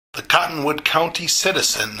Cottonwood County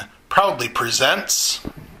Citizen proudly presents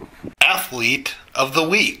Athlete of the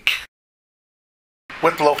Week.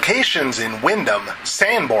 With locations in Windham,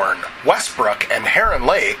 Sanborn, Westbrook, and Heron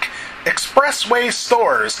Lake, Expressway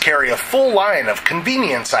stores carry a full line of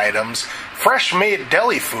convenience items, fresh-made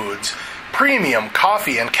deli foods, premium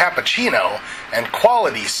coffee and cappuccino, and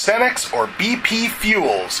quality Cenex or BP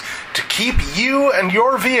fuels to keep you and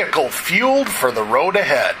your vehicle fueled for the road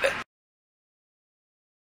ahead.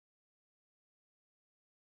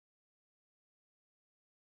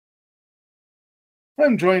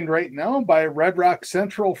 I'm joined right now by Red Rock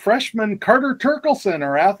Central freshman Carter Therkilsen,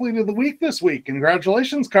 our Athlete of the Week this week.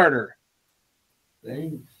 Congratulations, Carter.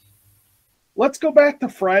 Thanks. Let's go back to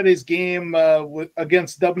Friday's game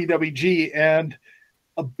against WWG, and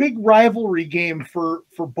a big rivalry game for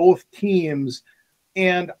both teams.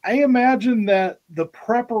 And I imagine that the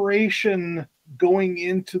preparation going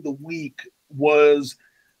into the week was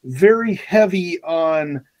very heavy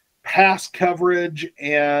on pass coverage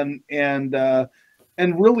and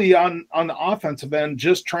really on the offensive end,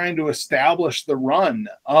 just trying to establish the run.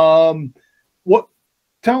 Tell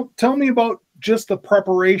me about just the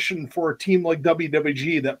preparation for a team like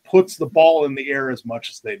WWG that puts the ball in the air as much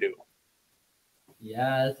as they do.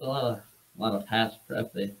 Yeah, it's a lot of pass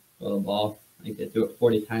prep. They throw the ball. I think they threw it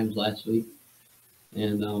 40 times last week,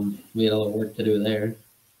 and we had a little work to do there.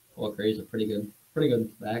 Walker's a pretty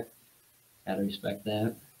good back. Got to respect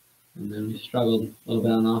that. And then we struggled a little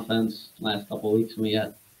bit on offense last couple of weeks, and we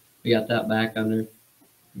got that back under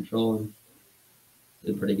control and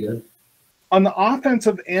did pretty good. On the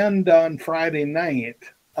offensive end on Friday night,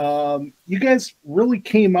 you guys really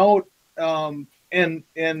came out and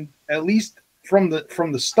at least from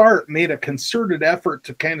the start made a concerted effort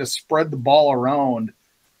to kind of spread the ball around.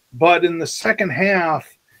 But in the second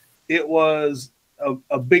half, it was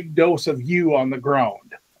a big dose of you on the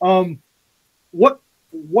ground.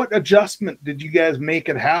 What adjustment did you guys make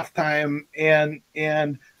at halftime,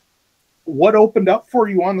 and what opened up for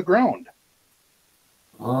you on the ground?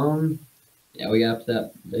 Yeah, we got up to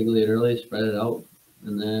that big lead early, spread it out,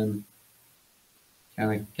 and then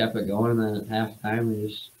kind of kept it going. And then at halftime, we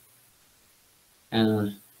just kind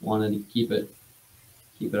of wanted to keep it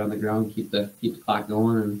on the ground, keep the clock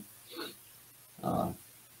going, and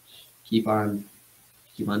keep on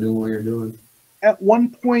doing what you're doing. At one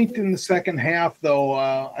point in the second half, though,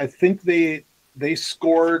 I think they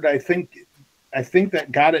scored. I think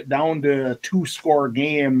that got it down to a 2-score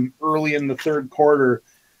game early in the third quarter.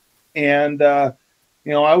 And I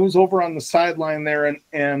was over on the sideline there,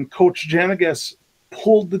 and Coach Jenigas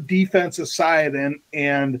pulled the defense aside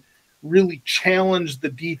and really challenged the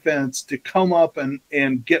defense to come up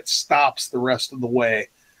and get stops the rest of the way.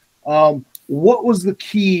 What was the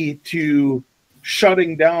key to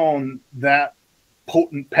shutting down that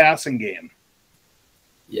potent passing game?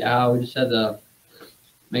 Yeah, we just had to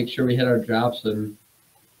make sure we hit our drops and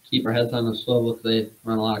keep our heads on the swivel because they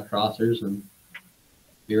run a lot of crossers, and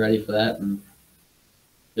be ready for that and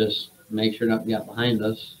just make sure nothing got behind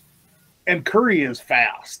us. And Curry is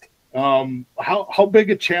fast. How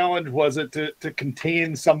big a challenge was it to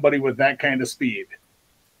contain somebody with that kind of speed?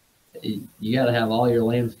 You got to have all your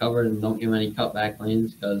lanes covered and don't give him any cutback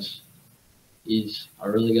lanes because he's a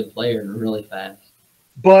really good player and really fast.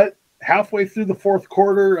 But halfway through the fourth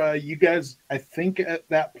quarter, you guys, I think at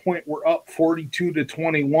that point, were up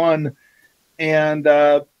 42-21,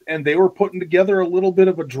 and they were putting together a little bit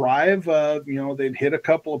of a drive. They'd hit a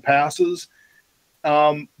couple of passes,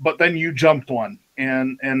 but then you jumped one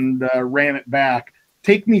and ran it back.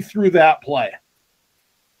 Take me through that play.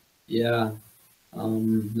 Yeah,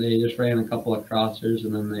 they just ran a couple of crossers,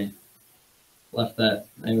 and then they left that.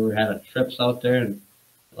 They had a trips out there and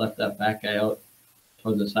left that back guy out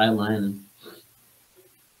towards the sideline, and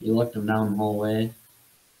he looked him down the whole way,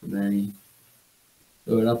 and then he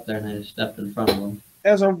threw it up there, and I just stepped in front of him.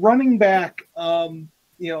 As a running back, tell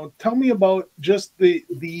me about just the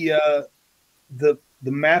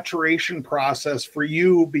maturation process for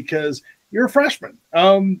you, because you're a freshman.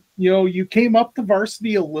 You came up to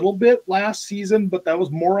varsity a little bit last season, but that was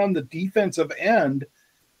more on the defensive end.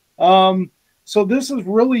 So this is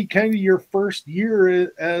really kind of your first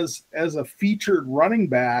year as a featured running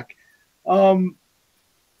back.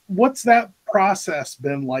 What's that process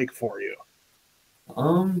been like for you?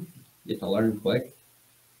 Get to learn quick.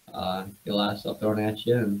 Get a lot of stuff thrown at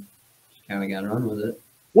you, and just kind of got to run with it.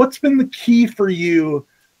 What's been the key for you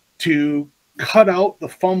to cut out the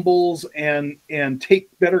fumbles and take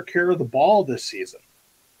better care of the ball this season?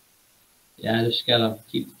 Yeah, I just got to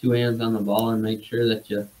keep the 2 hands on the ball and make sure that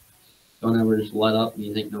you don't ever just let up and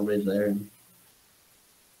you think nobody's there, and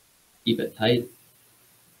keep it tight.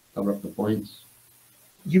 cover up the points.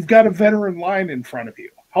 You've got a veteran line in front of you.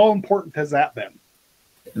 How important has that been?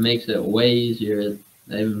 It makes it way easier.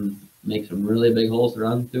 They make some really big holes to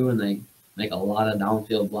run through, and they make a lot of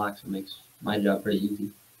downfield blocks. It makes my job pretty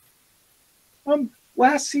easy.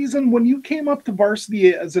 Last season, when you came up to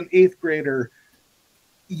varsity as an 8th grader,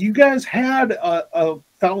 you guys had a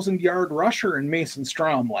 1,000-yard rusher in Mason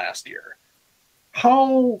Strom last year.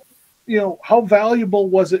 How valuable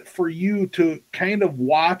was it for you to kind of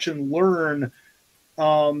watch and learn,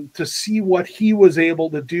 to see what he was able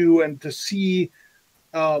to do and to see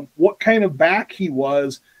what kind of back he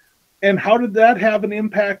was, and how did that have an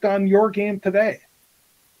impact on your game today?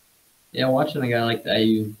 Yeah, watching a guy like that,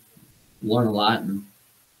 you learn a lot and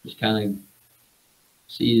just kind of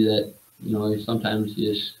see that, sometimes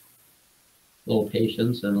you just a little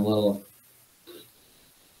patience and a little.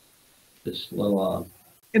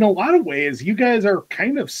 In a lot of ways, you guys are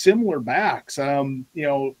kind of similar backs. A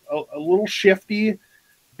little shifty,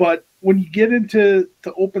 but when you get into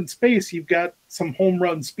open space, you've got some home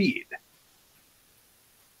run speed.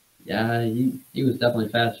 Yeah, he was definitely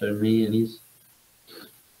faster than me, and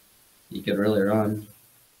he could really run.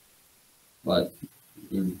 But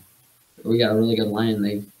we got a really good line.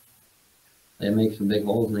 They make some big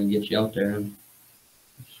holes and they get you out there and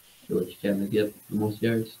show what you can to get the most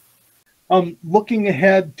yards. Looking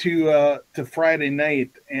ahead to Friday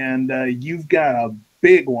night, and you've got a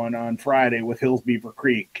big one on Friday with Hills Beaver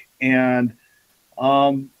Creek, and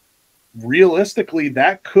realistically,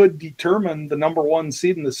 that could determine the number 1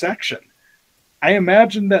 seed in the section. I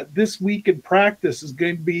imagine that this week in practice is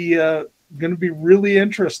going to be really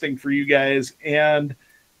interesting for you guys. And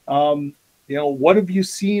what have you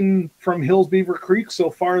seen from Hills Beaver Creek so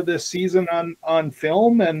far this season on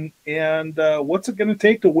film, and what's it going to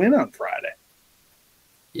take to win on Friday?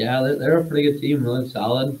 Yeah, they're a pretty good team, really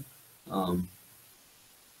solid.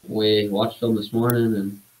 We watched them this morning,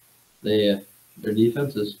 and their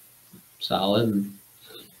defense is solid,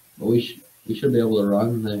 but we should be able to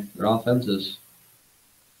run. Their offense is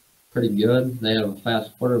pretty good. They have a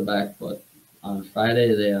fast quarterback, but on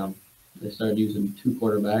Friday they started using 2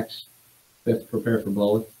 quarterbacks. We have to prepare for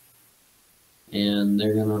both, and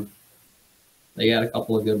they got a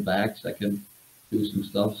couple of good backs that can do some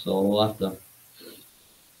stuff. So we'll have to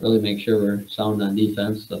really make sure we're sound on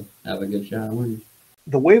defense to have a good shot at winning.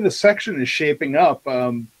 The way the section is shaping up,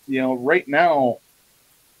 right now,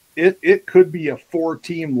 it could be a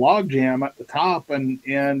 4-team logjam at the top,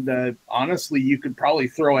 and honestly, you could probably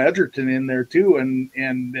throw Edgerton in there too,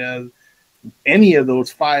 and any of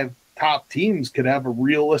those 5 top teams could have a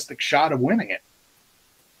realistic shot of winning it.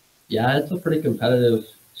 Yeah, it's a pretty competitive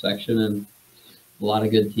section and a lot of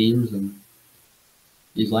good teams, and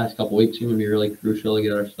these last couple weeks are going to be really crucial to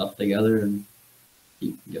get our stuff together and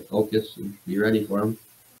get focused and be ready for them.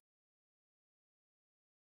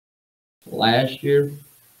 Last year,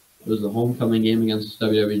 it was a homecoming game against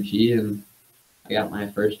WWG, and I got my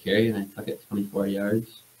first carry, and I took it 24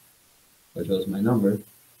 yards, which was my number.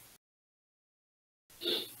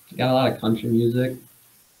 Got a lot of country music.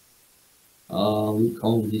 Luke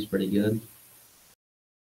Combs, he's pretty good.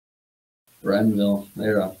 Renville,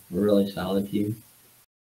 they're a really solid team.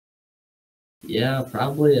 Yeah,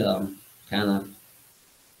 probably kind of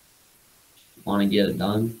want to get it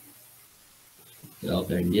done. Get out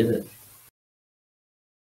there and get it.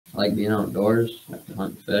 I like being outdoors. I like to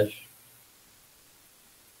hunt and fish.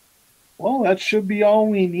 Well, that should be all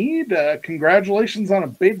we need. Congratulations on a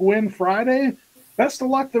big win Friday. Best of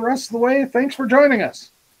luck the rest of the way. Thanks for joining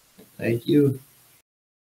us. Thank you.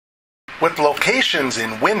 With locations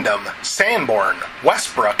in Windham, Sanborn,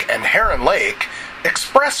 Westbrook, and Heron Lake,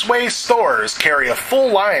 Expressway stores carry a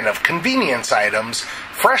full line of convenience items,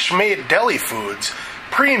 fresh-made deli foods,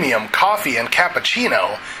 premium coffee and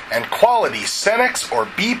cappuccino, and quality Cenex or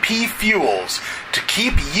BP fuels to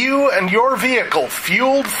keep you and your vehicle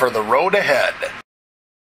fueled for the road ahead.